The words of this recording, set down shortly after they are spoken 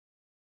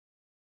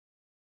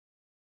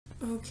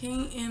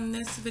Okay, in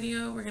this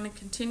video we're going to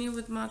continue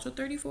with module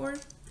 34.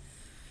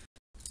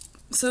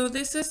 So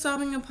this is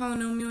solving a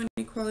polynomial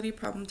inequality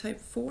problem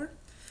type 4.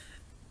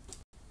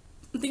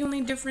 The only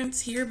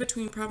difference here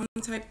between problem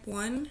type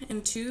 1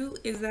 and 2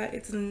 is that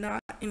it's not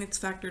in its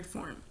factored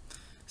form.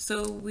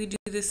 So we do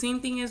the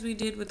same thing as we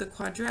did with the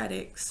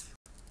quadratics,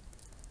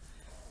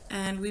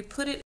 and we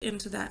put it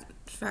into that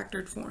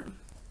factored form.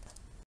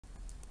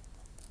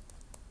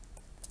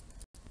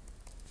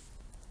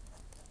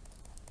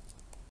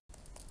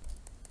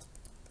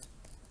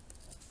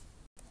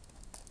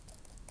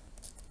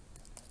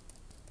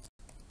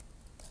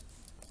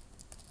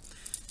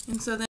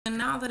 And so then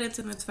now that it's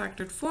in its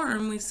factored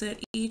form, we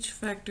set each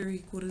factor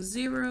equal to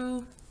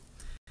 0,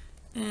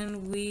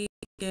 and we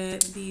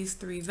get these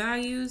three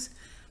values.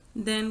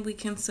 Then we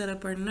can set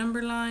up our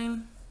number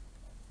line.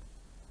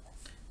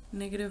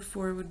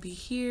 -4 would be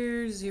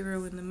here,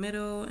 0 in the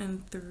middle,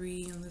 and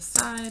 3 on the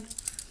side.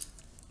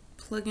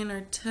 Plug in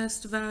our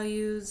test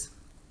values.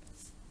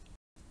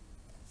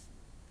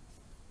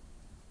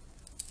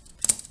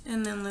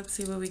 And then let's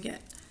see what we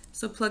get.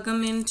 So plug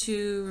them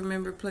into,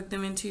 remember, plug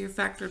them into your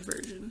factored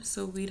version.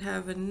 So we'd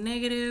have a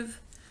negative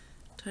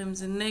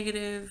times a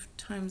negative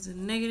times a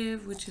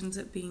negative, which ends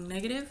up being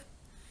negative.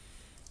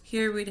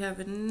 Here we'd have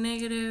a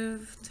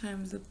negative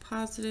times a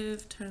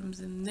positive times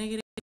a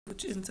negative,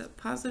 which ends up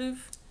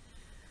positive.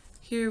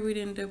 Here we'd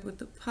end up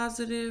with a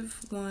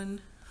positive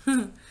 1,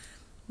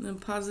 then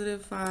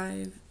positive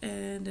 5,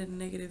 and a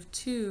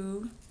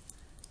 -2.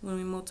 When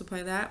we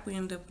multiply that, we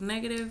end up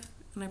negative,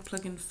 and I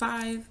plug in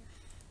 5.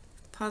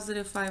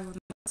 Positive 5 on the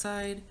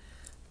outside,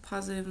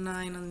 positive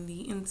 9 on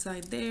the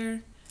inside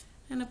there,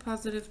 and a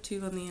positive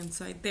 2 on the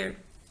inside there.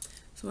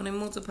 So when I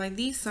multiply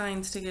these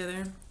signs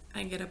together,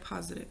 I get a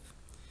positive.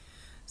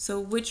 So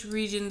which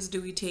regions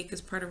do we take as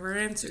part of our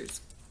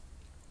answers?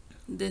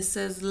 This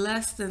says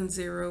less than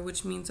 0,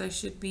 which means I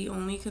should be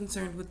only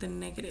concerned with the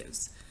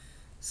negatives.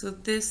 So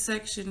this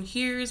section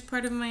here is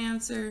part of my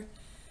answer,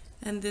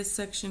 and this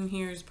section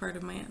here is part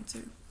of my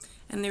answer.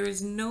 And there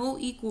is no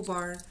equal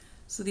bar,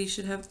 so these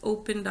should have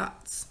open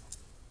dots.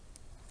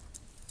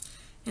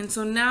 And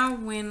so now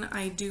when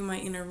I do my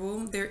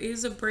interval, there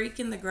is a break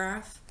in the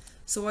graph,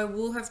 so I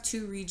will have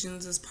two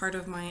regions as part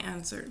of my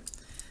answer.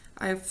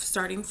 I'm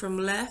starting from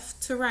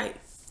left to right.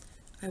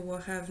 I will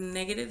have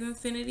negative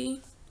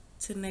infinity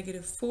to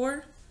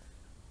 -4.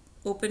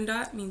 Open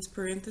dot means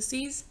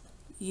parentheses,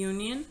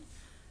 union.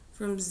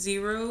 From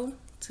 0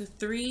 to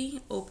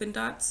 3, open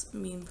dots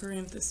mean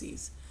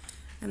parentheses.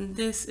 And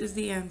this is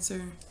the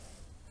answer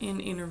in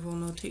interval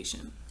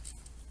notation.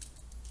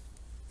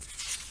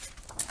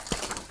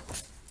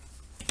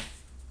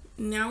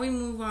 Now we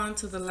move on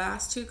to the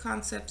last two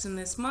concepts in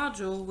this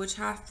module, which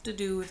have to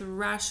do with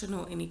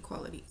rational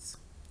inequalities.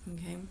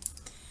 Okay.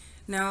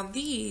 Now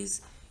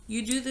these,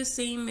 you do the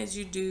same as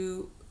you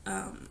do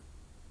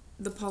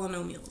the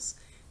polynomials.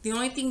 The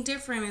only thing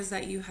different is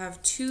that you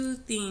have two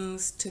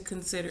things to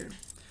consider.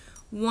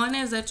 One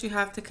is that you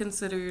have to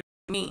consider your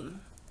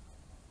domain.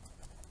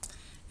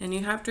 And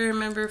you have to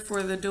remember,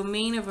 for the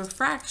domain of a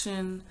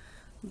fraction,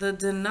 the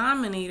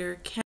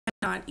denominator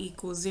cannot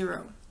equal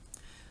 0.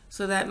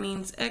 So that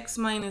means x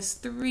minus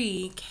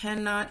 3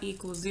 cannot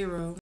equal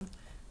 0,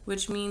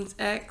 which means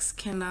x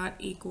cannot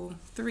equal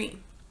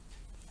 3.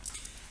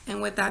 And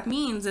what that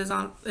means is,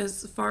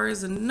 as far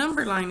as a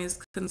number line is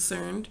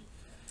concerned,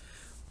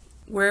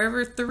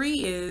 wherever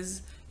 3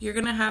 is, you're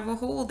going to have a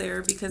hole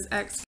there because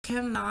x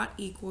cannot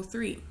equal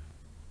 3.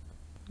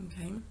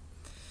 Okay.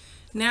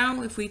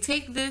 Now, if we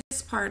take this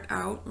part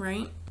out,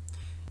 right,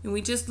 and we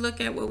just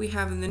look at what we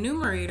have in the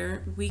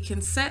numerator, we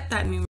can set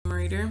that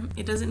numerator.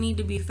 It doesn't need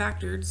to be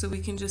factored, so we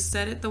can just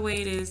set it the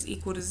way it is,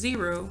 equal to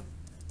 0.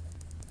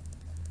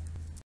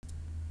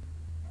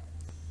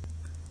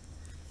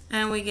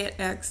 And we get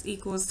x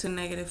equals to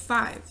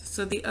 -5.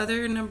 So the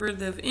other number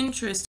of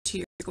interest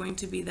here is going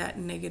to be that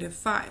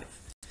 -5.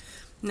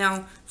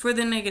 Now, for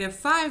the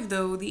 -5,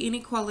 though, the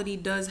inequality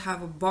does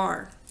have a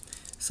bar.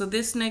 So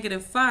this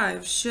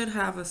 -5 should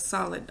have a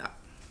solid dot.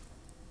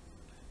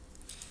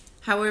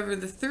 However,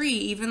 the 3,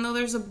 even though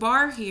there's a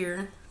bar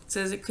here, it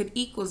says it could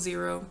equal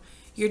 0,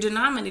 your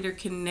denominator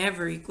can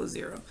never equal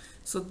 0.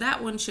 So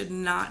that one should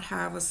not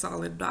have a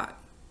solid dot.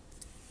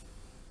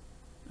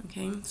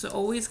 Okay, so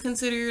always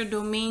consider your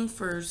domain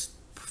first,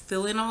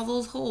 fill in all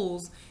those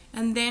holes,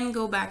 and then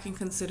go back and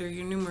consider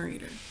your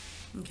numerator.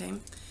 Okay,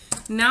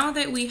 now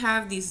that we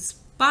have these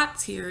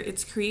spots here,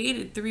 it's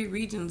created 3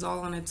 regions all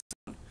on its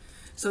own.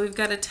 So we've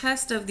got a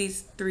test of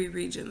these 3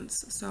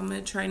 regions. So I'm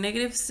going to try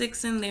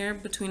 -6 in there.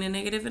 Between a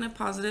negative and a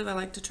positive, I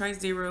like to try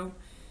 0,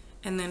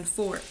 and then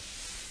 4.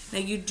 Now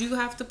you do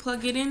have to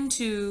plug it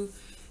into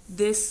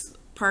this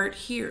part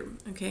here,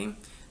 okay?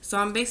 So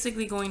I'm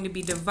basically going to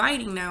be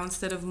dividing now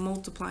instead of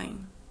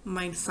multiplying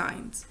my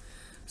signs.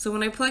 So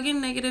when I plug in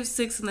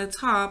 -6 in the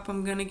top,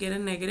 I'm going to get a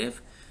negative.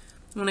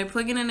 When I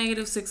plug in a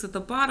 -6 at the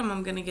bottom,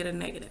 I'm going to get a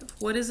negative.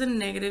 What is a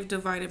negative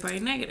divided by a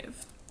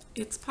negative?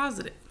 It's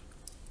positive.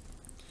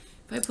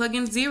 If I plug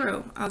in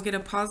 0, I'll get a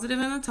positive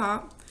in the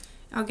top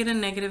I'll get a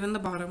negative in the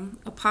bottom.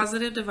 A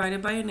positive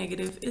divided by a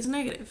negative is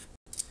negative.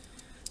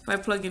 If I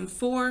plug in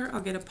 4,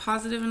 I'll get a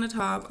positive in the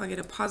top, I'll get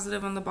a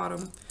positive on the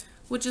bottom,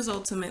 which is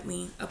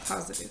ultimately a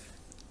positive.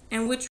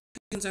 And which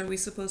regions are we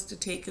supposed to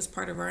take as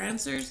part of our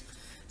answers?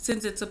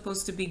 Since it's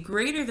supposed to be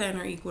greater than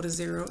or equal to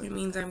 0, it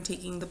means I'm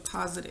taking the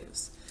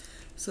positives.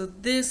 So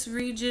this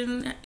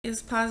region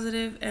is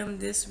positive and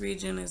this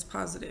region is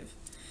positive.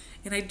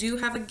 And I do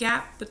have a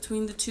gap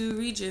between the two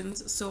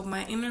regions, so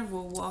my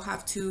interval will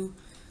have two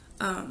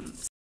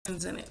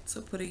sections in it.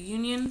 So put a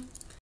union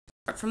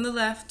from the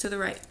left to the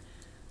right.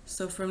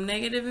 So from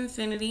negative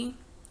infinity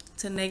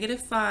to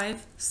negative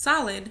 5,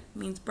 solid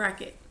means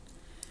bracket.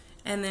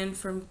 And then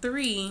from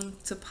 3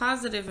 to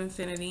positive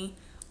infinity,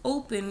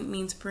 open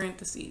means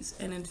parentheses.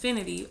 And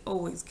infinity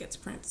always gets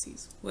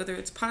parentheses. Whether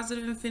it's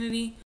positive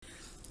infinity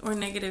or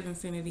negative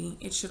infinity,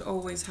 it should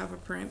always have a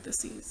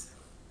parentheses.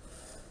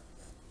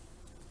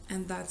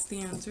 And that's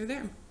the answer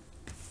there.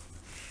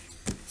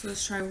 So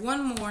let's try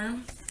one more.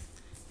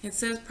 It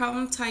says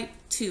problem type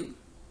 2.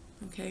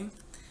 Okay.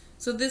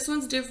 So this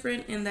one's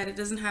different in that it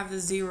doesn't have the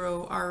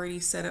 0 already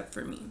set up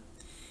for me.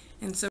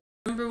 And so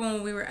remember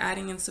when we were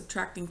adding and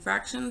subtracting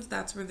fractions,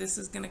 that's where this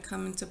is going to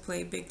come into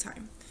play big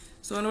time.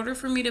 So in order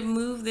for me to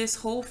move this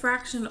whole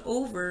fraction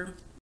over,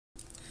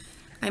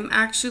 I'm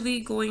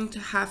actually going to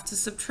have to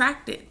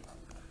subtract it.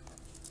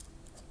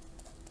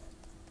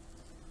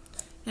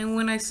 And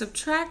when I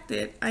subtract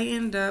it, I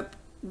end up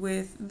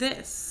with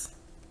this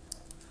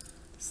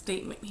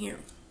statement here.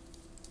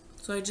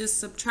 So I just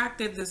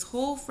subtracted this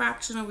whole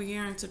fraction over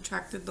here and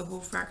subtracted the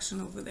whole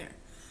fraction over there.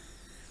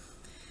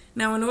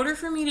 Now, in order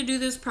for me to do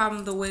this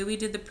problem the way we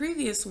did the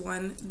previous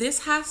one,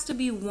 this has to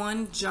be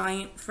one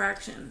giant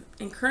fraction.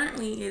 And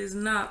currently, it is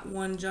not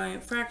one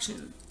giant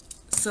fraction.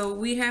 So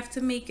we have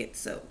to make it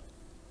so.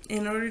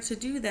 In order to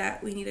do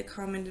that, we need a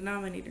common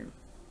denominator.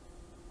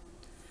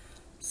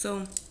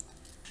 So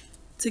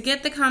to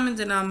get the common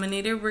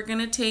denominator, we're going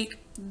to take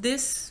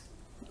this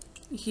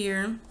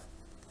here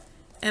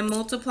and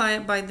multiply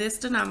it by this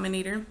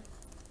denominator,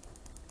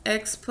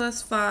 x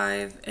plus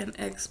 5 and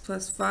x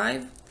plus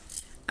 5.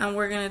 And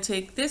we're going to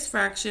take this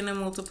fraction and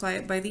multiply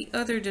it by the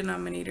other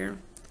denominator,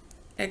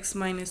 x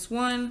minus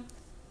 1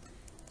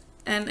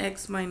 and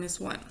x minus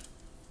 1.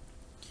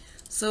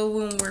 So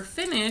when we're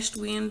finished,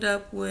 we end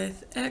up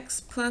with x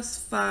plus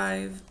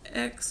 5,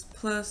 x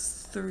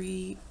plus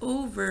 3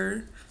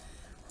 over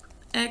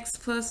x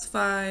plus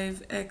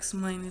 5, x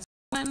minus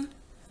 1,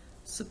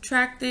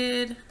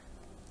 subtracted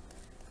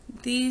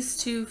these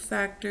two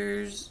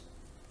factors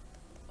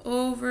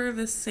over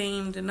the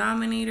same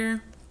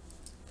denominator.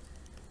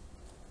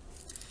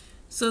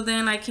 So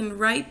then I can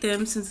write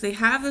them, since they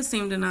have the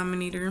same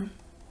denominator,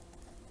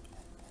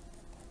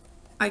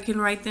 I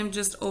can write them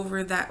just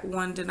over that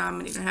one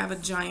denominator, have a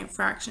giant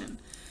fraction.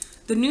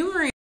 The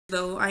numerator,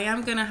 though, I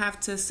am going to have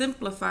to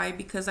simplify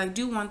because I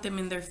do want them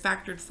in their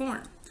factored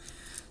form.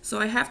 So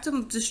I have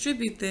to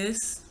distribute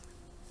this.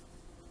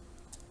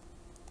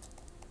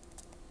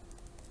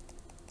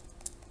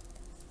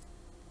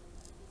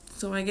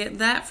 So I get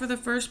that for the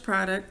first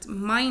product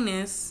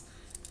minus,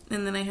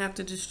 and then I have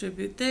to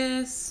distribute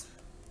this.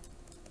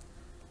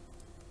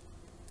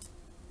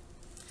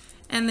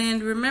 And then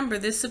remember,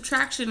 this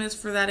subtraction is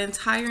for that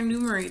entire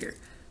numerator.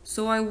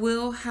 So I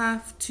will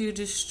have to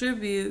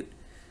distribute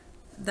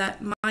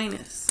that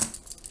minus.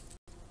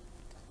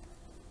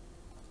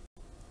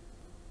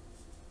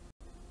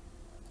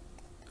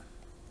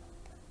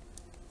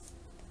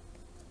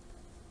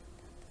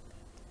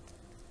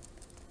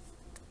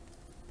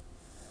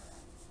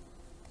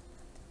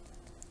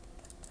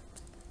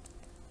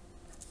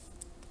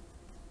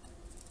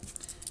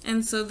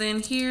 And so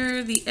then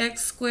here, the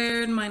x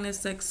squared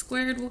minus x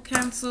squared will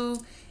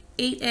cancel.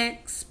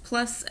 8x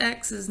plus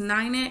x is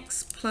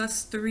 9x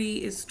plus 3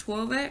 is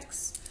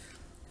 12x.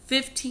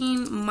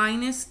 15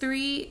 minus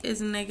 3 is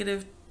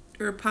negative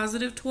or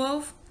positive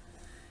 12.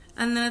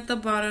 And then at the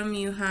bottom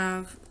you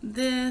have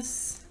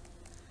this.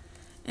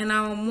 And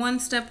now I'm one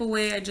step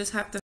away. I just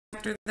have to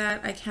factor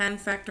that. I can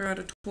factor out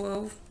a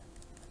 12.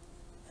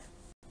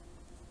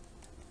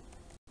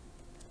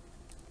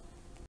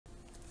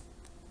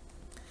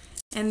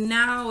 And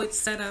now it's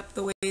set up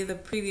the way the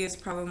previous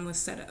problem was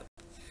set up.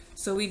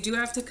 So we do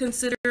have to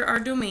consider our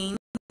domain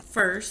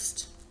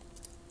first.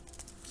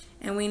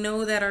 And we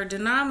know that our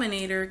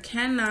denominator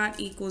cannot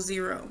equal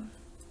 0.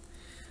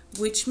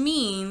 Which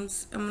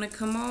means I'm going to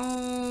come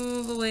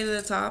all the way to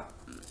the top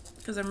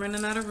because I'm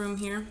running out of room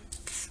here.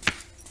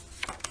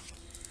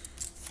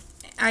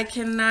 I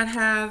cannot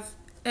have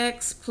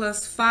x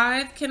plus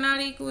 5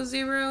 cannot equal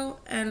 0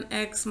 and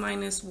x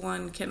minus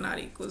 1 cannot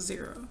equal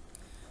 0.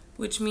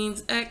 Which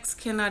means x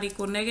cannot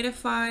equal negative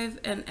 5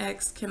 and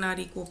x cannot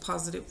equal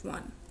positive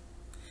 1.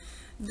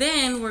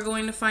 Then we're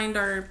going to find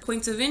our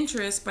points of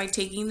interest by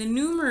taking the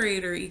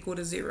numerator equal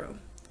to 0.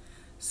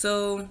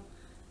 So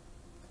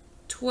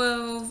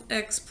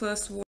 12x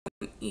plus 1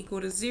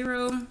 equal to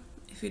 0.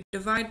 If you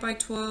divide by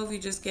 12, you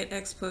just get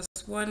x plus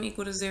 1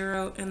 equal to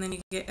 0, and then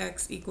you get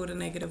x equal to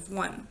negative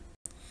 1.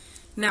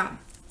 Now,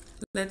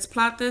 let's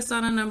plot this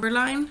on a number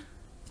line.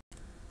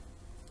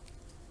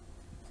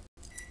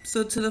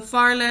 So to the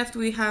far left,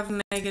 we have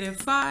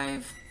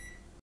 -5.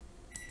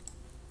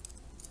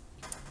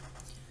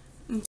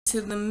 And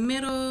to the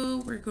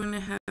middle, we're going to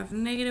have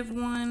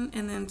 -1.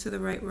 And then to the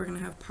right, we're going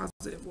to have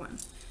 +1.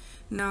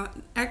 Now,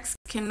 x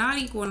cannot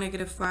equal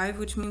 -5,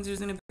 which means there's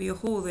going to be a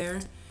hole there.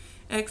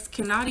 X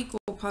cannot equal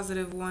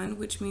 +1,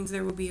 which means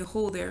there will be a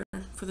hole there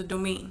for the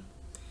domain.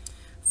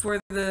 For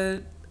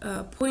the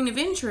point of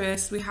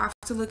interest, we have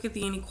to look at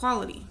the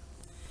inequality.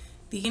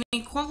 The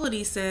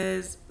inequality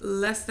says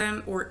less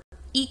than or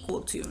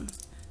equal to.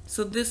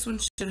 So this one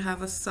should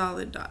have a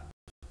solid dot.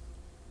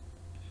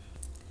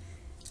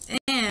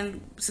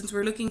 And since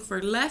we're looking for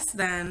less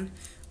than,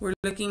 we're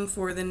looking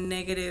for the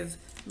negative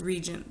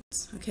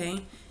regions,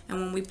 okay? And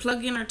when we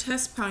plug in our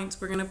test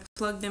points, we're going to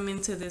plug them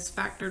into this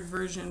factored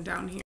version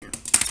down here.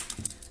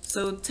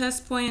 So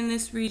test point in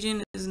this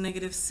region is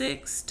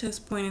 -6.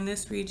 Test point in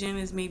this region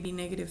is maybe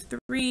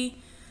 -3.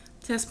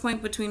 Test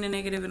point between a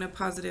negative and a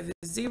positive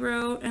is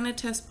 0. And a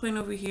test point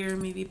over here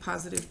maybe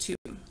 +2.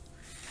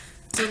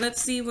 So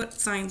let's see what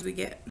signs we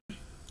get.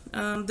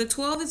 The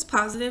 12 is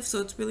positive,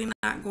 so it's really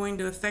not going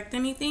to affect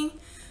anything.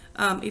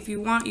 If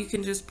you want, you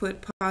can just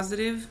put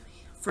positive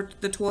for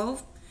the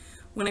 12.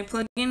 When I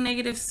plug in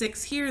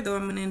 -6 here, though,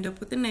 I'm going to end up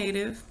with a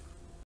negative.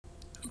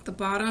 At the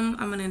bottom,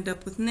 I'm going to end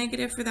up with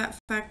negative for that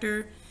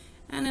factor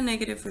and a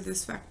negative for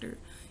this factor.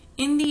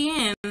 In the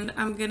end,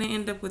 I'm going to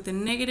end up with a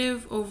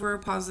negative over a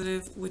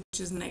positive, which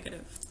is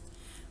negative.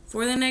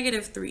 For the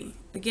 -3,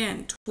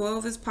 again,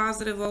 12 is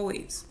positive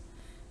always.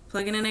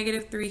 Plug in a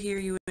 -3 here,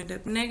 you end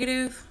up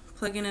negative.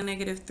 Plug in a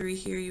 -3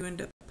 here, you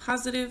end up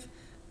positive.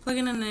 Plug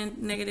in a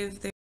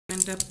negative there, you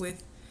end up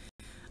with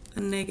a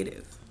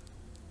negative.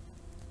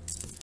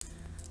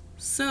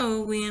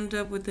 So we end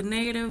up with a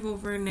negative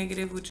over a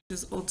negative, which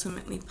is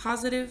ultimately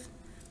positive.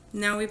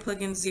 Now we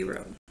plug in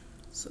 0.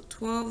 So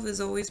 12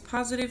 is always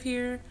positive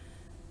here.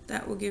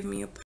 That will give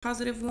me a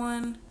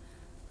 +1,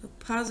 a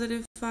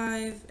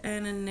 +5,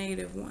 and a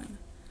 -1.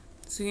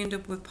 So you end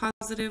up with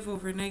positive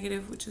over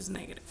negative, which is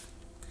negative.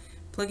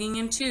 Plugging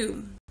in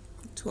 2.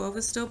 12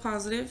 is still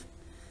positive.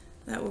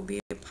 That will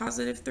be a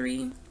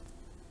 +3.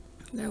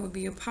 That would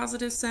be a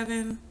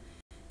 +7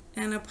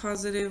 and a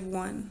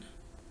 +1.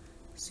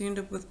 So you end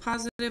up with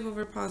positive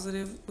over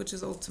positive, which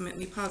is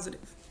ultimately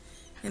positive.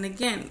 And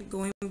again,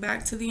 going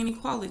back to the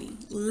inequality,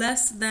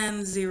 less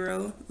than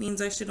 0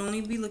 means I should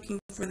only be looking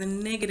for the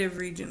negative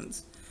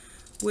regions,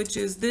 which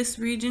is this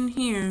region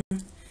here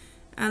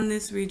and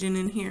this region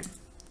in here.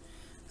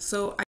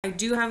 So I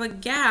do have a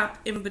gap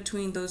in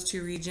between those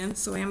two regions,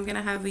 so I am going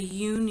to have a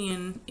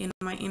union in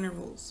my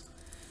intervals.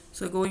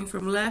 So going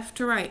from left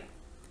to right,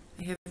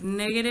 I have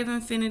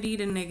 -infinity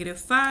to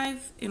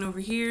 -5, and over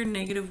here,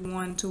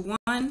 -1 to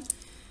 1.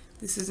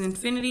 This is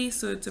infinity,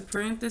 so it's a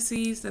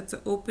parentheses, that's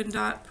an open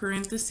dot,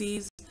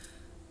 parentheses,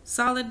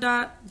 solid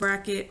dot,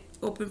 bracket,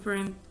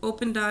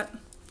 open dot,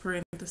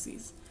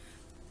 parentheses.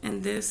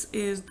 And this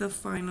is the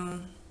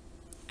final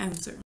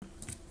answer.